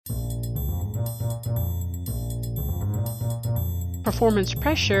performance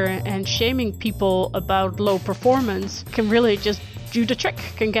pressure and shaming people about low performance can really just do the trick,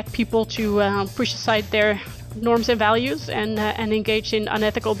 can get people to push aside their norms and values and engage in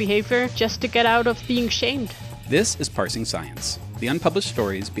unethical behavior just to get out of being shamed. This is Parsing Science, the unpublished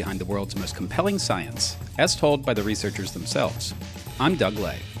stories behind the world's most compelling science, as told by the researchers themselves. I'm Doug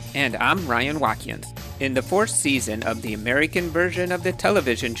Lay. And I'm Ryan Watkins. In the fourth season of the American version of the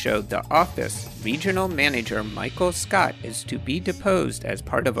television show The Office, regional manager Michael Scott is to be deposed as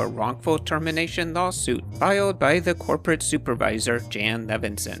part of a wrongful termination lawsuit filed by the corporate supervisor Jan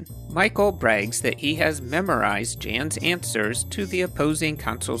Levinson. Michael brags that he has memorized Jan's answers to the opposing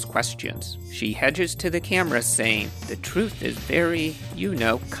counsel's questions. She hedges to the camera saying, "The truth is very,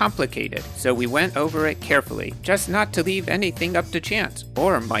 complicated, so we went over it carefully, just not to leave anything up to chance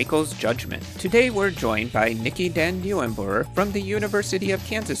or Michael's judgment." Today we're joined by Nikki Den Nieuwenboer from the University of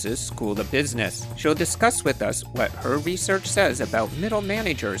Kansas's School of Business. She'll discuss with us what her research says about middle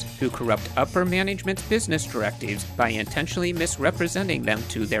managers who corrupt upper management's business directives by intentionally misrepresenting them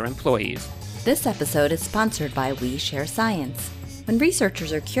to their employees. This episode is sponsored by We Share Science. When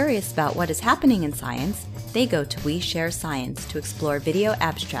researchers are curious about what is happening in science, they go to We Share Science to explore video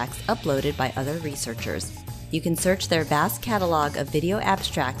abstracts uploaded by other researchers. You can search their vast catalog of video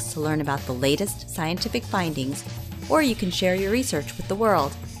abstracts to learn about the latest scientific findings, or you can share your research with the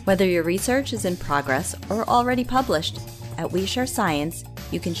world. Whether your research is in progress or already published, at We Share Science,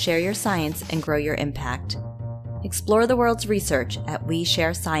 you can share your science and grow your impact. Explore the world's research at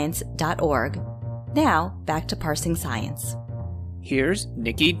WeShareScience.org. Now, back to Parsing Science. Here's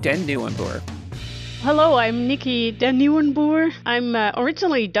Nikki Den Nieuwenboer. Hello, I'm Nikki Den Nieuwenboer. I'm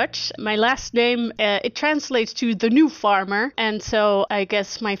originally Dutch. My last name, it translates to the new farmer. And so I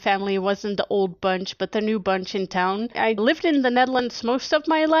guess my family wasn't the old bunch, but the new bunch in town. I lived in the Netherlands most of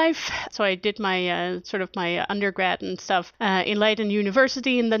my life. So I did my my undergrad and stuff in Leiden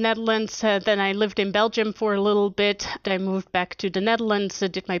University in the Netherlands. Then I lived in Belgium for a little bit. I moved back to the Netherlands,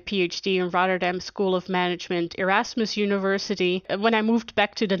 did my PhD in Rotterdam School of Management, Erasmus University. When I moved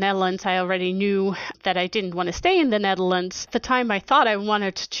back to the Netherlands, I already knew that I didn't want to stay in the Netherlands. At the time, I thought I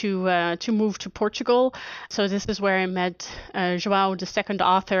wanted to move to Portugal. So this is where I met João, the second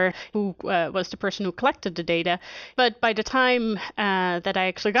author, who was the person who collected the data. But by the time that I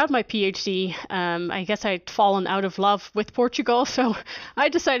actually got my PhD, I guess I'd fallen out of love with Portugal. So I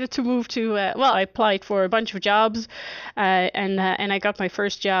decided to move to, I applied for a bunch of jobs, and I got my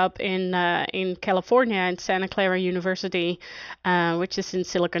first job in California in Santa Clara University, which is in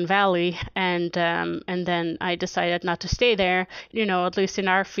Silicon Valley, and then I decided not to stay there. At least in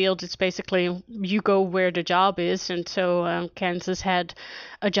our field, it's basically you go where the job is. And so Kansas had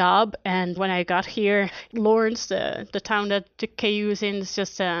a job. And when I got here, Lawrence, the town that the KU is in, is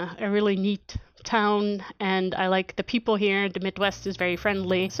just a really neat town, and I like the people here. The Midwest is very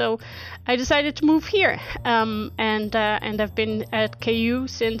friendly, so I decided to move here. And I've been at KU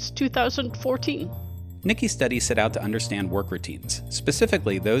since 2014. Nikki's study set out to understand work routines,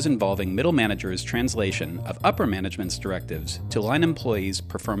 specifically those involving middle managers' translation of upper management's directives to align employees'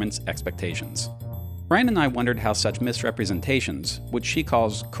 performance expectations. Ryan and I wondered how such misrepresentations, which she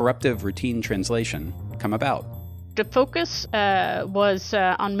calls corruptive routine translation, come about. The focus was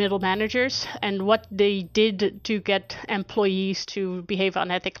on middle managers and what they did to get employees to behave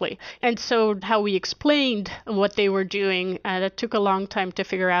unethically. And so how we explained what they were doing, that took a long time to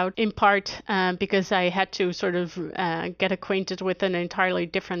figure out, in part because I had to sort of get acquainted with an entirely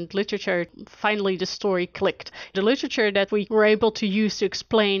different literature. Finally, the story clicked. The literature that we were able to use to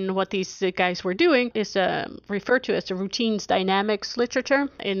explain what these guys were doing is referred to as the routines dynamics literature,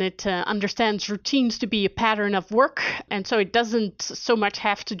 and it understands routines to be a pattern of work. And so it doesn't so much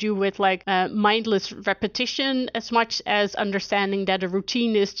have to do with mindless repetition as much as understanding that a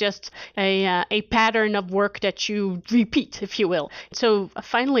routine is just a pattern of work that you repeat, if you will. So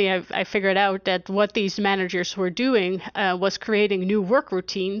finally, I figured out that what these managers were doing was creating new work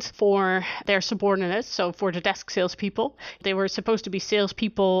routines for their subordinates, so for the desk salespeople. They were supposed to be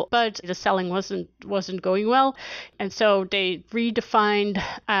salespeople, but the selling wasn't going well. And so they redefined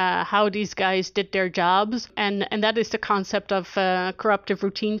how these guys did their jobs, and that is the concept of corruptive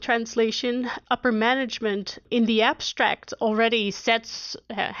routine translation. Upper management in the abstract already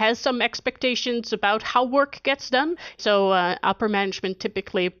has some expectations about how work gets done. So upper management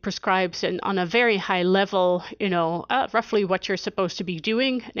typically prescribes on a very high level, roughly what you're supposed to be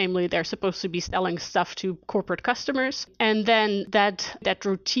doing. Namely, they're supposed to be selling stuff to corporate customers. And then that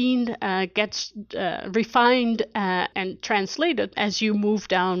routine gets refined and translated as you move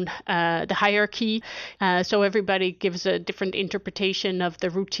down the hierarchy. So everyone everybody gives a different interpretation of the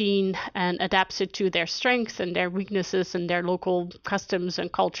routine and adapts it to their strengths and their weaknesses and their local customs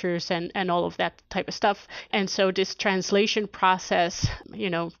and cultures and all of that type of stuff. And so this translation process,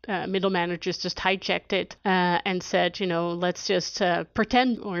 middle managers just hijacked it and said, let's just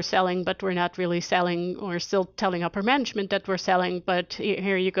pretend we're selling, but we're not really selling. We're still telling upper management that we're selling, but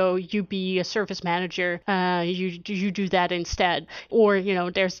here you go, you be a service manager, you do that instead. Or,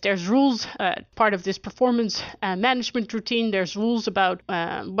 there's rules, part of this performance management routine, there's rules about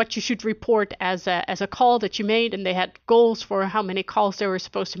what you should report as a call that you made, and they had goals for how many calls they were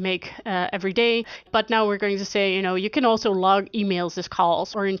supposed to make every day. But now we're going to say, you can also log emails as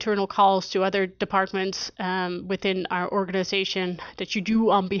calls or internal calls to other departments within our organization that you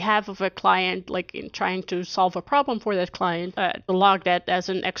do on behalf of a client, like in trying to solve a problem for that client, log that as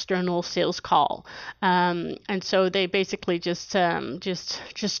an external sales call. And so they basically just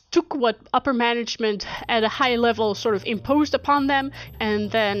took what upper management at a high level sort of imposed upon them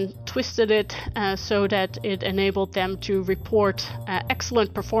and then twisted it so that it enabled them to report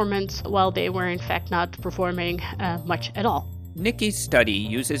excellent performance while they were in fact not performing much at all. Nikki's study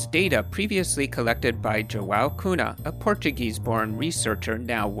uses data previously collected by João Cunha, a Portuguese-born researcher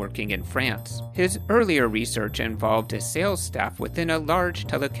now working in France. His earlier research involved a sales staff within a large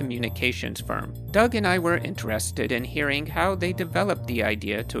telecommunications firm. Doug and I were interested in hearing how they developed the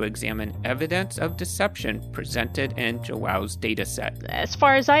idea to examine evidence of deception presented in João's dataset. As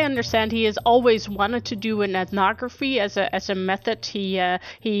far as I understand, he has always wanted to do an ethnography as a method. He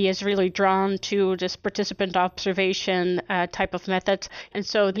is really drawn to this participant observation type of method. And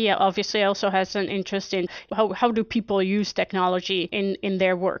so he obviously also has an interest in how do people use technology in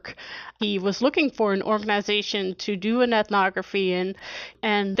their work. He was looking for an organization to do an ethnography in,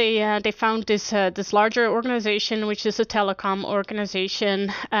 and they found this larger organization, which is a telecom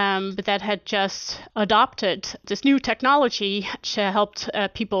organization, but that had just adopted this new technology which helped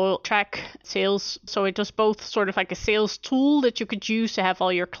people track sales. So it was both sort of like a sales tool that you could use to have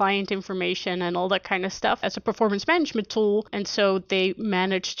all your client information and all that kind of stuff as a performance management tool. And so they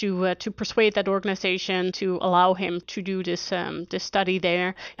managed to persuade that organization to allow him to do this study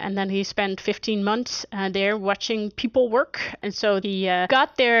there. And then he spent 15 months there watching people work. And so he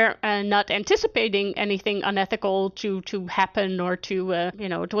got there not anticipating anything unethical to happen or to,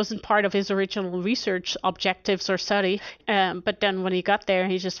 it wasn't part of his original research objectives or study. But then when he got there,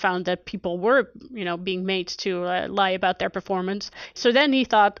 he just found that people were, being made to lie about their performance. So then he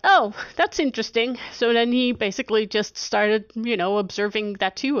thought, oh, that's interesting. So then he basically just started, observing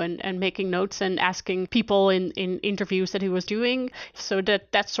that too and making notes and asking people in interviews that he was doing. So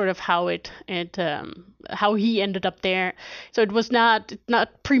that's sort of how how he ended up there. So it was not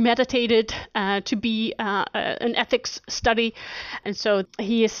premeditated to be an ethics study. And so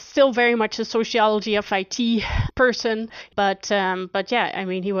he is still very much a sociology of IT person. But yeah, I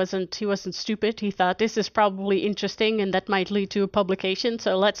mean, he wasn't stupid. He thought this is probably interesting and that might lead to a publication.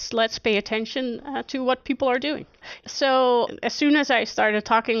 So let's pay attention to what people are doing. So as soon as I started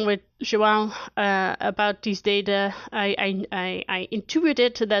talking with João about these data, I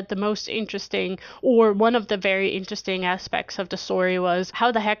intuited that the most interesting, or one of the very interesting aspects of the story was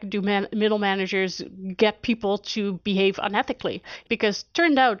how the heck do middle managers get people to behave unethically? Because it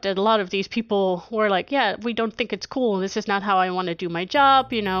turned out that a lot of these people were like, yeah, we don't think it's cool. This is not how I want to do my job.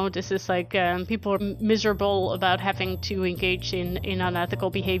 This is like people are miserable about having to engage in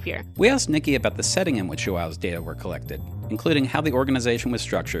unethical behavior. We asked Nikki about the setting in which João's data were collected, including how the organization was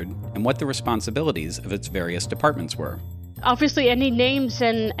structured and what the responsibilities of its various departments were. Obviously, any names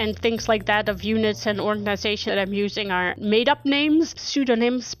and things like that of units and organizations that I'm using are made-up names,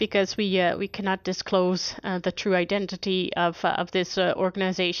 pseudonyms, because we cannot disclose the true identity of this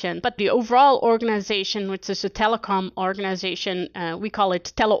organization. But the overall organization, which is a telecom organization, we call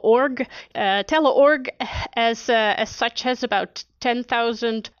it Teleorg. Teleorg, as such, has about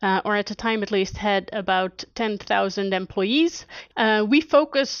 10,000, or at the time at least, had about 10,000 employees. We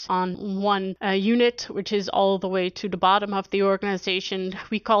focus on one unit, which is all the way to the bottom of the organization.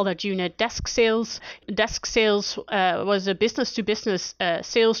 We call that unit desk sales. Desk sales was a business-to-business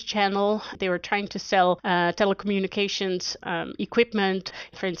sales channel. They were trying to sell telecommunications equipment,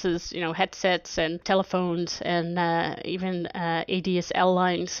 for instance, headsets and telephones and even ADSL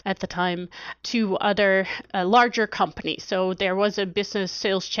lines at the time, to other larger companies. So there was was a business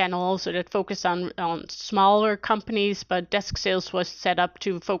sales channel also that focused on smaller companies, but desk sales was set up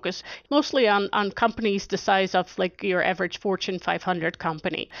to focus mostly on companies the size of like your average Fortune 500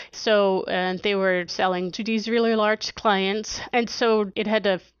 company. So they were selling to these really large clients. And so it had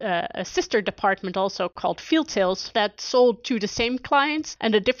a sister department also called field sales that sold to the same clients.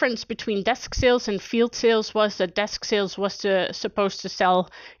 And the difference between desk sales and field sales was that desk sales was supposed to sell,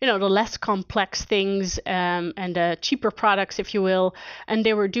 the less complex things and cheaper products, if you will. And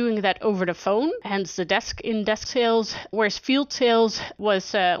they were doing that over the phone, hence the desk sales, whereas field sales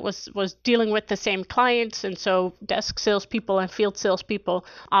was dealing with the same clients. And so desk salespeople and field salespeople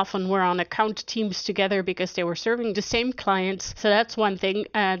often were on account teams together because they were serving the same clients. So that's one thing.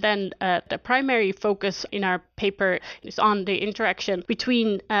 Then the primary focus in our paper is on the interaction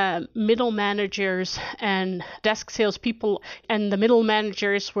between middle managers and desk salespeople. And the middle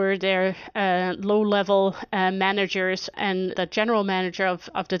managers were their low-level managers, and the general manager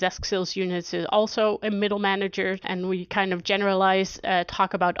of the desk sales units is also a middle manager. And we kind of generalize,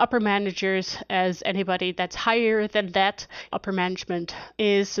 talk about upper managers as anybody that's higher than that. Upper management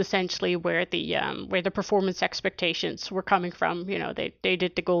is essentially where the performance expectations were coming from. They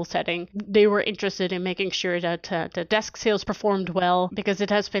did the goal setting. They were interested in making sure that the desk sales performed well because it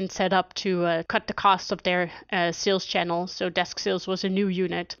has been set up to cut the cost of their sales channel. So desk sales was a new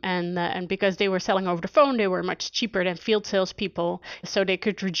unit, and because they were selling over the phone, they were much cheaper than field salespeople. So they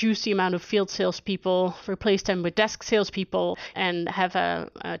could reduce the amount of field salespeople, replace them with desk salespeople, and have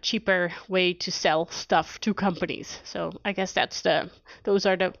a cheaper way to sell stuff to companies. So I guess those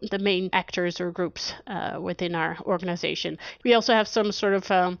are the main actors or groups within our organization. We also have some sort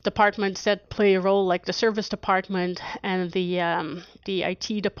of departments that play a role, like the service department and the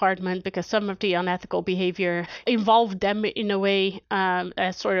IT department, because some of the unethical behavior involved them in a way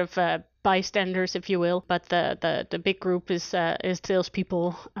as sort of bystanders, if you will. But the big group is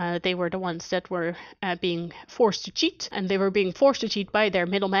salespeople. They were the ones that were being forced to cheat, and they were being forced to cheat by their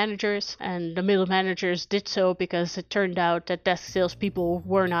middle managers. And the middle managers did so because it turned out that desk salespeople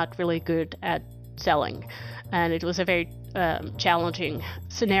were not really good at selling. And it was a very challenging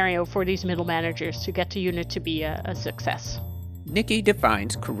scenario for these middle managers to get the unit to be a success. Nikki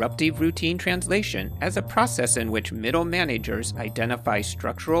defines corruptive routine translation as a process in which middle managers identify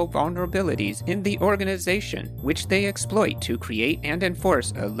structural vulnerabilities in the organization, which they exploit to create and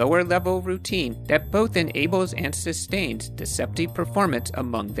enforce a lower-level routine that both enables and sustains deceptive performance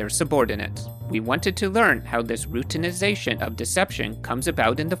among their subordinates. We wanted to learn how this routinization of deception comes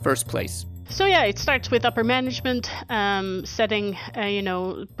about in the first place. So yeah, it starts with upper management setting,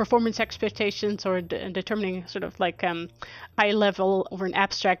 performance expectations, or determining sort of like high level or an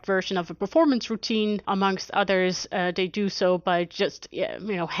abstract version of a performance routine. Amongst others, they do so by just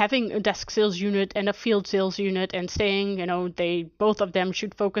having a desk sales unit and a field sales unit, and saying both of them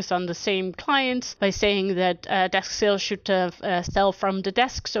should focus on the same clients, by saying that desk sales should sell from the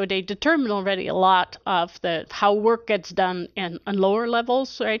desk. So they determine already a lot of how work gets done on lower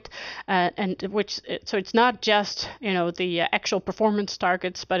levels, right? So it's not just the actual performance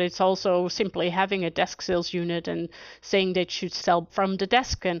targets, but it's also simply having a desk sales unit and saying they should sell from the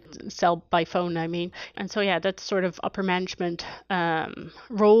desk and sell by phone, I mean. And so yeah, that's sort of upper management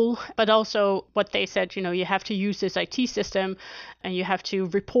role. But also what they said, you have to use this IT system, and you have to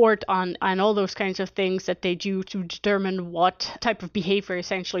report on all those kinds of things that they do to determine what type of behavior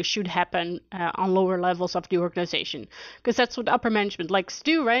essentially should happen on lower levels of the organization. Because that's what upper management likes to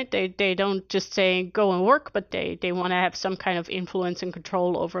do, right? They don't just say go and work, but they want to have some kind of influence and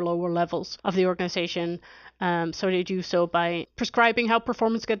control over lower levels of the organization. So they do so by prescribing how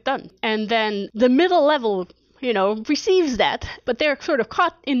performance gets done. And then the middle level receives that, but they're sort of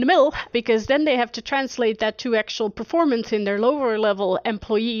caught in the middle, because then they have to translate that to actual performance in their lower level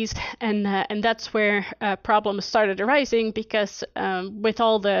employees, and that's where problems started arising, because with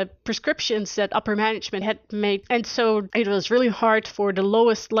all the prescriptions that upper management had made, and so it was really hard for the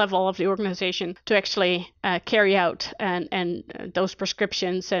lowest level of the organization to actually carry out and those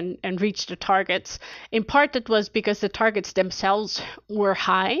prescriptions and reach the targets. In part, that was because the targets themselves were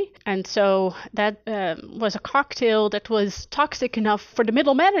high, and so that was a cocktail that was toxic enough for the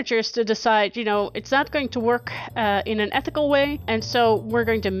middle managers to decide, it's not going to work in an ethical way, and so we're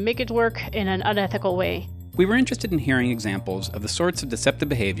going to make it work in an unethical way. We were interested in hearing examples of the sorts of deceptive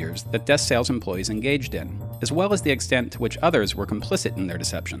behaviors that desk sales employees engaged in, as well as the extent to which others were complicit in their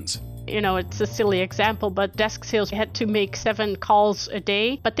deceptions. It's a silly example, but desk sales had to make 7 calls a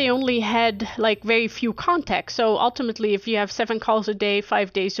day, but they only had very few contacts. So ultimately, if you have 7 calls a day,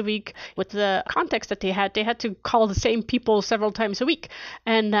 5 days a week, with the contacts that they had to call the same people several times a week.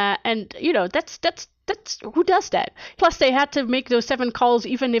 And that's Who does that? Plus, they had to make those 7 calls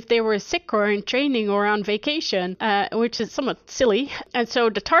even if they were sick or in training or on vacation, which is somewhat silly. And so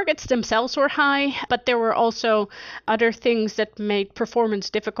the targets themselves were high, but there were also other things that made performance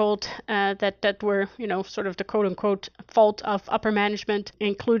difficult that were, sort of the quote-unquote fault of upper management,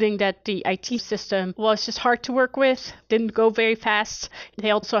 including that the IT system was just hard to work with, didn't go very fast.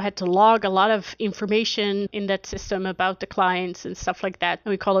 They also had to log a lot of information in that system about the clients and stuff like that.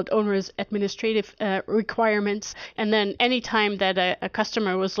 And we call it onerous administrative requirements. And then anytime that a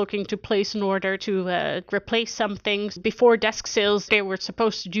customer was looking to place an order to replace some things before desk sales, they were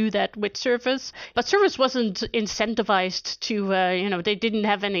supposed to do that with Service. But Service wasn't incentivized to, they didn't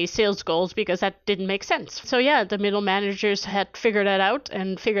have any sales goals because that didn't make sense. So yeah, the middle managers had figured that out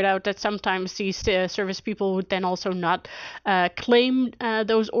and figured out that sometimes these service people would then also not claim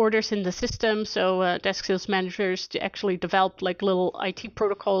those orders in the system. So desk sales managers actually developed like little IT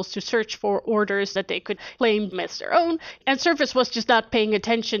protocols to search for orders that they could claim as their own. And Service was just not paying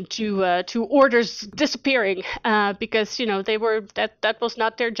attention to orders disappearing because, they were that was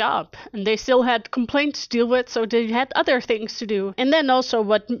not their job. And they still had complaints to deal with, so they had other things to do. And then also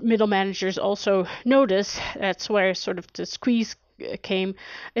what middle managers also noticed, that's where sort of the squeeze came,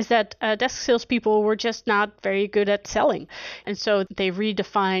 is that desk salespeople were just not very good at selling. And so they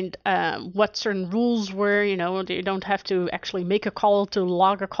redefined what certain rules were. You don't have to actually make a call to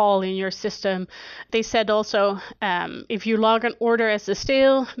log a call in your system. They said also, if you log an order as a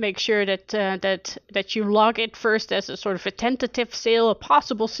sale, make sure that you log it first as a sort of a tentative sale, a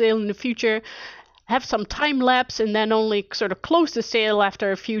possible sale in the future. Have some time lapse and then only sort of close the sale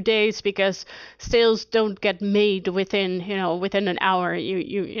after a few days, because sales don't get made within an hour.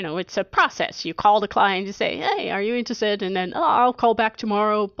 It's a process. You call the client, you say, hey, are you interested? And then, I'll call back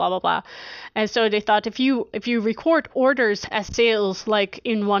tomorrow, blah, blah, blah. And so they thought if you record orders as sales like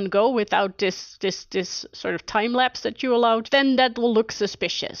in one go without this sort of time lapse that you allowed, then that will look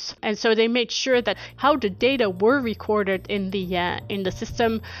suspicious. And so they made sure that how the data were recorded in the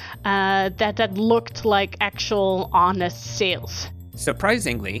system, that looked like actual honest sales.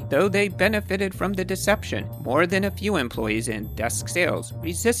 Surprisingly, though they benefited from the deception, more than a few employees in desk sales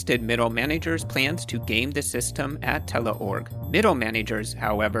resisted middle managers' plans to game the system at Teleorg. Middle managers,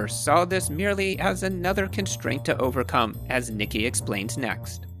 however, saw this merely as another constraint to overcome, as Nikki explains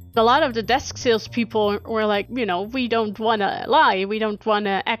next. A lot of the desk sales people were like, we don't want to lie. We don't want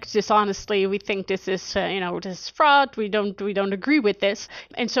to act dishonestly. We think this is, this is fraud. We don't agree with this.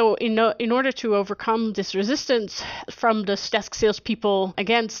 And so in order to overcome this resistance from the desk sales people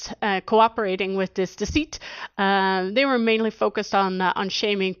against cooperating with this deceit, they were mainly focused on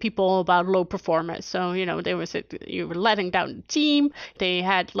shaming people about low performance. So, you were letting down the team. They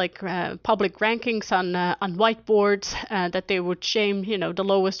had like public rankings on whiteboards that they would shame, the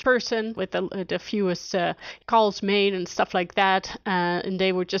lowest person with the fewest calls made and stuff like that, and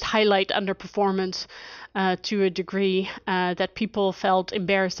they would just highlight underperformance to a degree that people felt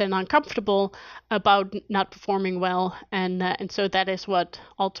embarrassed and uncomfortable about not performing well, and so that is what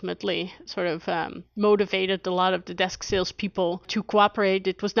ultimately sort of motivated a lot of the desk sales people to cooperate.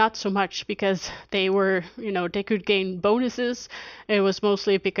 It was not so much because they were, they could gain bonuses. It was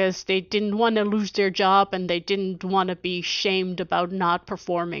mostly because they didn't want to lose their job and they didn't want to be shamed about not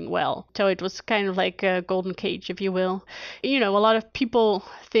performing well. So it was kind of like a golden cage, if you will. A lot of people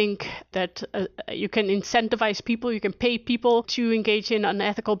think that you can incentivize people, you can pay people to engage in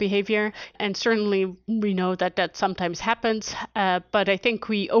unethical behavior, and certainly we know that sometimes happens, but I think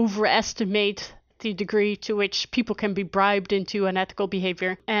we overestimate the degree to which people can be bribed into unethical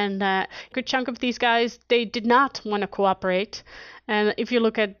behavior. And a good chunk of these guys, they did not want to cooperate. And if you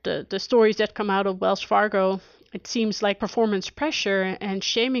look at the stories that come out of Wells Fargo, it seems like performance pressure and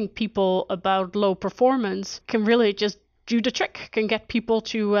shaming people about low performance can really just do the trick, can get people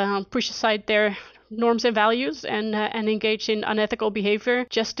to push aside their norms and values and engage in unethical behavior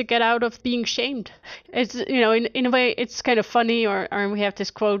just to get out of being shamed. It's, in a way, it's kind of funny, or we have this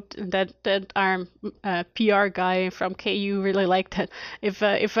quote that our PR guy from KU really liked, that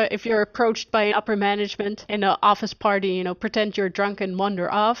if you're approached by upper management in an office party, pretend you're drunk and wander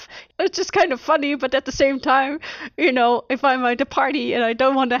off. It's just kind of funny, but at the same time, if I'm at a party and I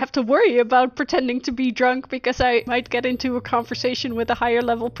don't want to have to worry about pretending to be drunk because I might get into a conversation with a higher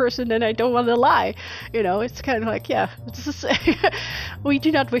level person and I don't want to lie. It's kind of like, we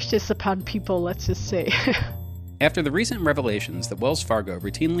do not wish this upon people, let's just say. After the recent revelations that Wells Fargo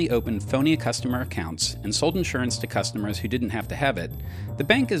routinely opened phony customer accounts and sold insurance to customers who didn't have to have it, the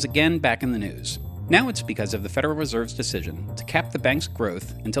bank is again back in the news. Now it's because of the Federal Reserve's decision to cap the bank's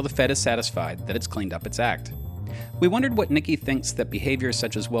growth until the Fed is satisfied that it's cleaned up its act. We wondered what Nikki thinks that behavior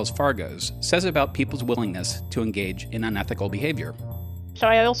such as Wells Fargo's says about people's willingness to engage in unethical behavior. So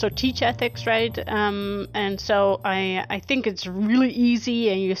I also teach ethics, right? And so I think it's really easy,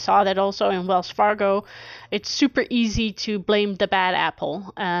 and you saw that also in Wells Fargo. It's super easy to blame the bad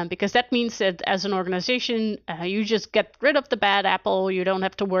apple because that means that as an organization, you just get rid of the bad apple. You don't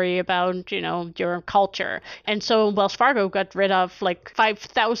have to worry about, your culture. And so Wells Fargo got rid of like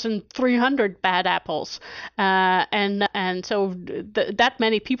 5,300 bad apples. And so that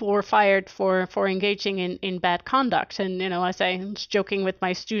many people were fired for engaging in bad conduct. And, as I was joking with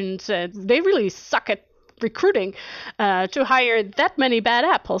my students, they really suck at recruiting to hire that many bad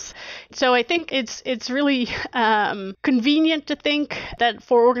apples. So I think it's really convenient to think that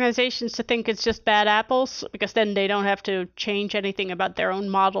for organizations to think it's just bad apples, because then they don't have to change anything about their own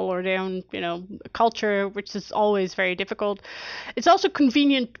model or their own culture, which is always very difficult. It's also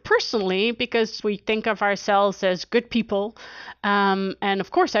convenient personally because we think of ourselves as good people, and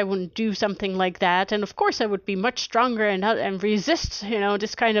of course I wouldn't do something like that, and of course I would be much stronger and resist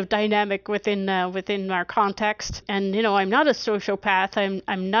this kind of dynamic within our context. And I'm not a sociopath.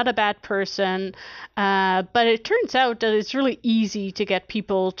 I'm not a bad person. But it turns out that it's really easy to get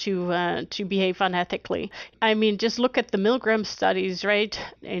people to behave unethically. I mean, just look at the Milgram studies, right?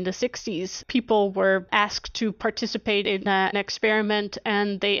 In the 60s, people were asked to participate in an experiment,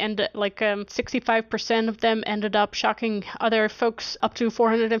 and they ended 65% of them ended up shocking other folks up to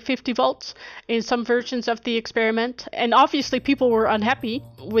 450 volts in some versions of the experiment. And obviously, people were unhappy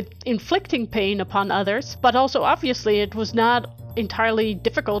with inflicting pain upon others. But also, obviously, it was not entirely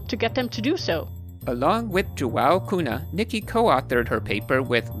difficult to get them to do so. Along with Joao Cunha, Nikki co-authored her paper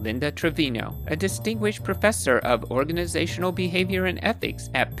with Linda Trevino, a distinguished professor of organizational behavior and ethics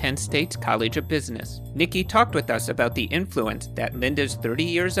at Penn State's College of Business. Nikki talked with us about the influence that Linda's 30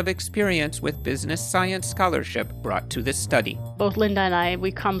 years of experience with business science scholarship brought to the study. Both Linda and I,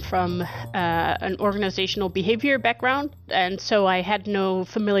 we come from an organizational behavior background, and so I had no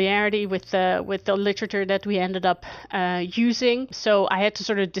familiarity with the literature that we ended up using. So I had to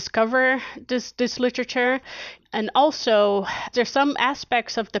sort of discover this literature. And also, there's some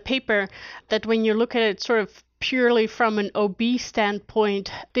aspects of the paper that when you look at it sort of purely from an OB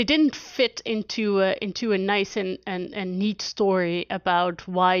standpoint, they didn't fit into a nice and neat story about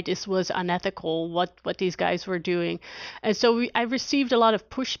why this was unethical, what these guys were doing. And so I received a lot of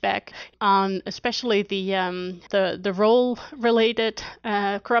pushback on especially the role-related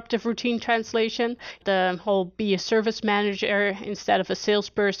corruptive routine translation, the whole be a service manager instead of a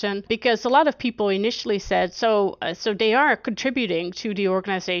salesperson, because a lot of people initially said, so they are contributing to the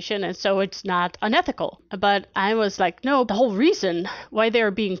organization, and so it's not unethical. But I was like, no, the whole reason why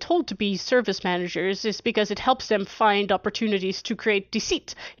they're being told to be service managers is because it helps them find opportunities to create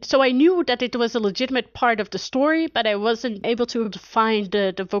deceit. So I knew that it was a legitimate part of the story, but I wasn't able to find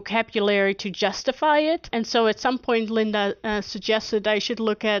the vocabulary to justify it. And so at some point, Linda suggested I should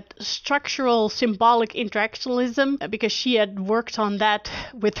look at structural symbolic interactionalism, because she had worked on that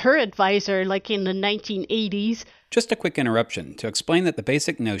with her advisor like in the 1980s. Just a quick interruption to explain that the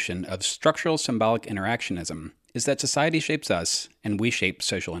basic notion of structural symbolic interactionism is that society shapes us and we shape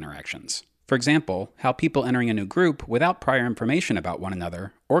social interactions. For example, how people entering a new group without prior information about one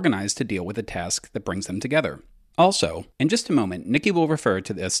another organize to deal with a task that brings them together. Also, in just a moment, Nikki will refer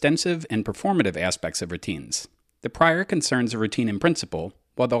to the ostensive and performative aspects of routines. The prior concerns a routine in principle,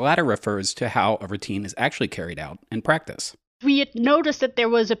 while the latter refers to how a routine is actually carried out in practice. We had noticed that there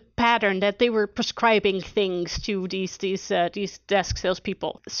was a pattern that they were prescribing things to these desk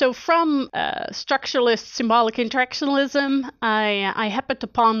salespeople. So from structuralist symbolic interactionalism, I happened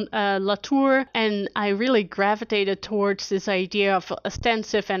upon Latour, and I really gravitated towards this idea of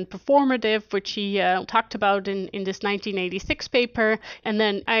ostensive and performative, which he talked about in this 1986 paper. And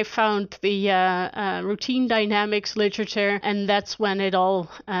then I found the routine dynamics literature, and that's when it all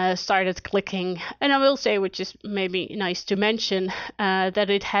started clicking. And I will say, which is maybe nice to mention, that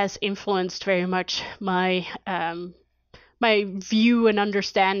it has influenced very much my my view and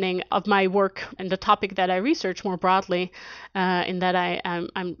understanding of my work and the topic that I research more broadly, in that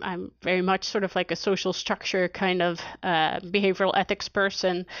I'm very much sort of like a social structure kind of behavioral ethics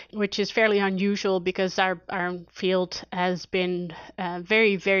person, which is fairly unusual because our field has been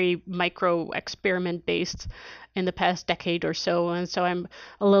very, very micro experiment based in the past decade or so, and so I'm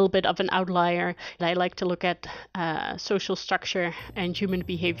a little bit of an outlier. I like to look at social structure and human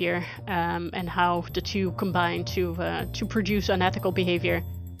behavior, and how the two combine to produce unethical behavior.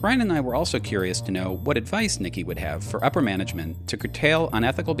 Ryan and I were also curious to know what advice Nikki would have for upper management to curtail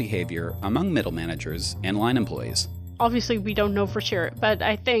unethical behavior among middle managers and line employees. obviously we don't know for sure, but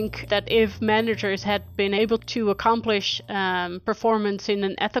I think that if managers had been able to accomplish performance in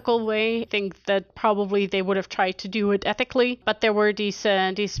an ethical way, I think that probably they would have tried to do it ethically. But there were these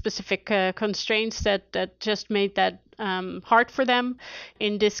specific constraints that just made that hard for them.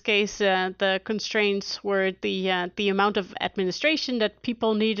 In this case, the constraints were the amount of administration that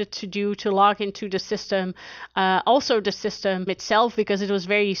people needed to do to log into the system, also the system itself, because it was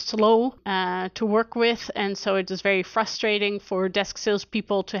very slow to work with, and so it was very frustrating for desk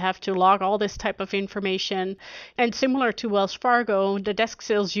salespeople to have to log all this type of information. And similar to Wells Fargo, the desk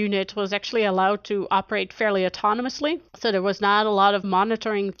sales unit was actually allowed to operate fairly autonomously, so there was not a lot of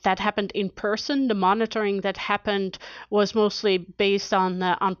monitoring that happened in person. The monitoring that happened was mostly based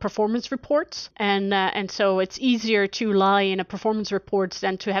on performance reports, and so it's easier to lie in a performance report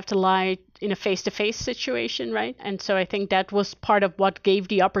than to have to lie in a face-to-face situation, right? And so I think that was part of what gave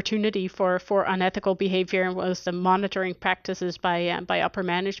the opportunity for unethical behavior, was the monitoring practices by upper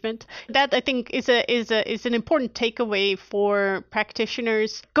management. That, I think, is an important takeaway for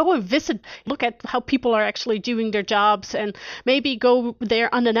practitioners. Go and visit, look at how people are actually doing their jobs, and maybe go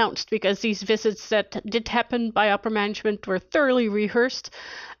there unannounced, because these visits that did happen by upper management were thoroughly rehearsed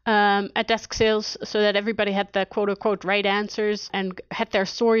at desk sales, so that everybody had the quote-unquote right answers and had their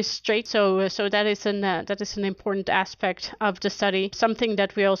stories straight. So that is an important aspect of the study. Something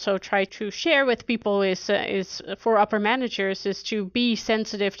that we also try to share with people is for upper managers is to be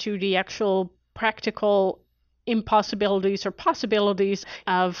sensitive to the actual practical impossibilities or possibilities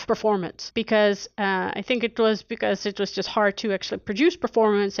of performance, because I think it was because it was just hard to actually produce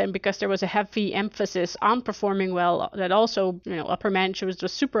performance, and because there was a heavy emphasis on performing well, that also, upper management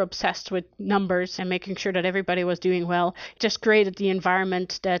was super obsessed with numbers and making sure that everybody was doing well. It just created the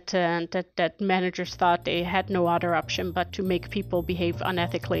environment that managers thought they had no other option but to make people behave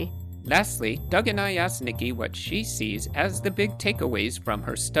unethically. Lastly, Doug and I asked Nikki what she sees as the big takeaways from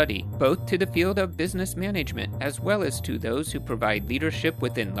her study, both to the field of business management as well as to those who provide leadership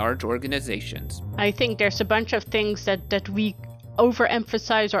within large organizations. I think there's a bunch of things that we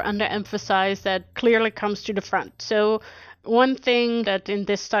overemphasize or underemphasize that clearly comes to the front. So one thing that in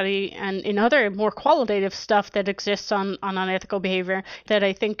this study and in other more qualitative stuff that exists on unethical behavior that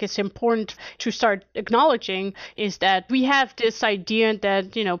I think is important to start acknowledging is that we have this idea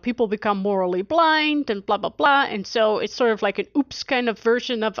that, people become morally blind and blah, blah, blah. And so it's sort of like an oops kind of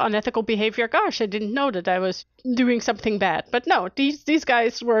version of unethical behavior. Gosh, I didn't know that I was doing something bad. But no, these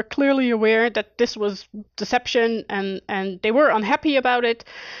guys were clearly aware that this was deception, and they were unhappy about it,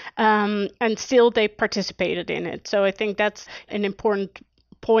 and still they participated in it. So I think that's an important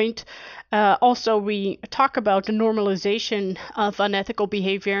point. Also, we talk about the normalization of unethical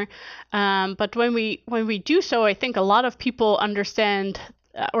behavior, but when we do so, I think a lot of people understand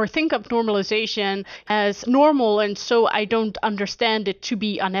or think of normalization as normal, and so I don't understand it to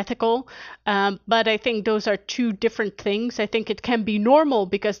be unethical. But I think those are two different things. I think it can be normal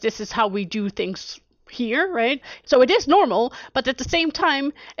because this is how we do things here, right? So it is normal, but at the same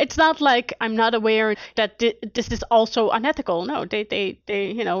time, it's not like I'm not aware that this is also unethical. No,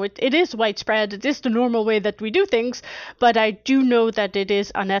 it is widespread. It is the normal way that we do things, but I do know that it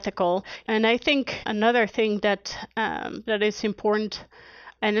is unethical. And I think another thing that is important,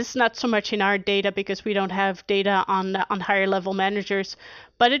 and it's not so much in our data because we don't have data on higher level managers,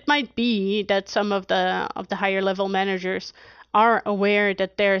 but it might be that some of the higher level managers are aware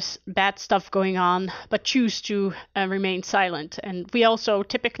that there's bad stuff going on, but choose to remain silent. And we also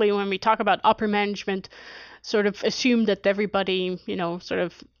typically, when we talk about upper management, sort of assume that everybody,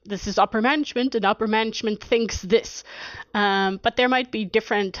 this is upper management, and upper management thinks this. But there might be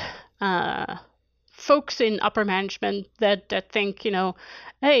different folks in upper management that think,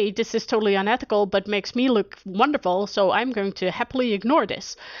 hey, this is totally unethical, but makes me look wonderful, so I'm going to happily ignore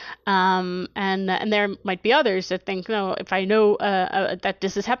this. And there might be others that think, no, if I know that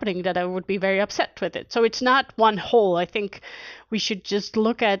this is happening, that I would be very upset with it. So it's not one whole. I think we should just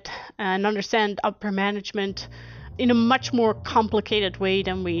look at and understand upper management in a much more complicated way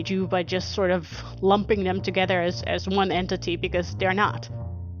than we do by just sort of lumping them together as one entity, because they're not.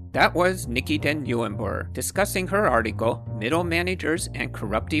 That was Nikki den Nieuwenboer discussing her article, Middle Managers and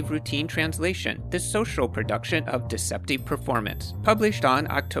Corruptive Routine Translation, the Social Production of Deceptive Performance, published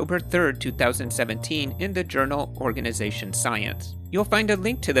on October 3, 2017 in the journal Organization Science. You'll find a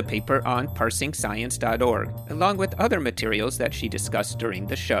link to the paper on parsingscience.org, along with other materials that she discussed during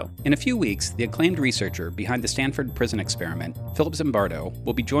the show. In a few weeks, the acclaimed researcher behind the Stanford Prison Experiment, Philip Zimbardo,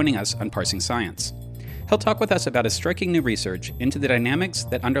 will be joining us on Parsing Science. He'll talk with us about his striking new research into the dynamics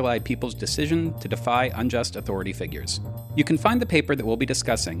that underlie people's decision to defy unjust authority figures. You can find the paper that we'll be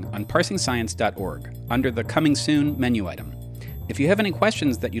discussing on parsingscience.org under the Coming Soon menu item. If you have any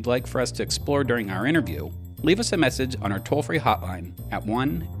questions that you'd like for us to explore during our interview, leave us a message on our toll-free hotline at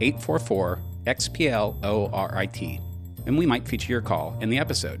 1-844-XPLORIT, and we might feature your call in the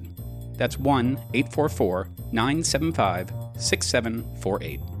episode. That's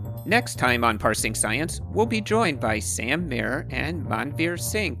 1-844-975-6748. Next time on Parsing Science, we'll be joined by Sam Mayer and Manveer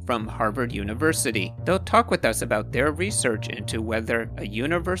Singh from Harvard University. They'll talk with us about their research into whether a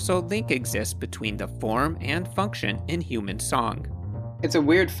universal link exists between the form and function in human song. It's a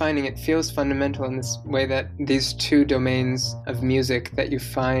weird finding. It feels fundamental in this way that these two domains of music that you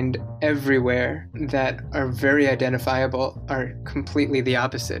find everywhere that are very identifiable are completely the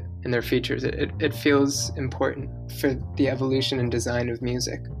opposite in their features. It feels important for the evolution and design of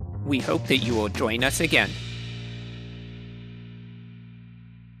music. We hope that you will join us again.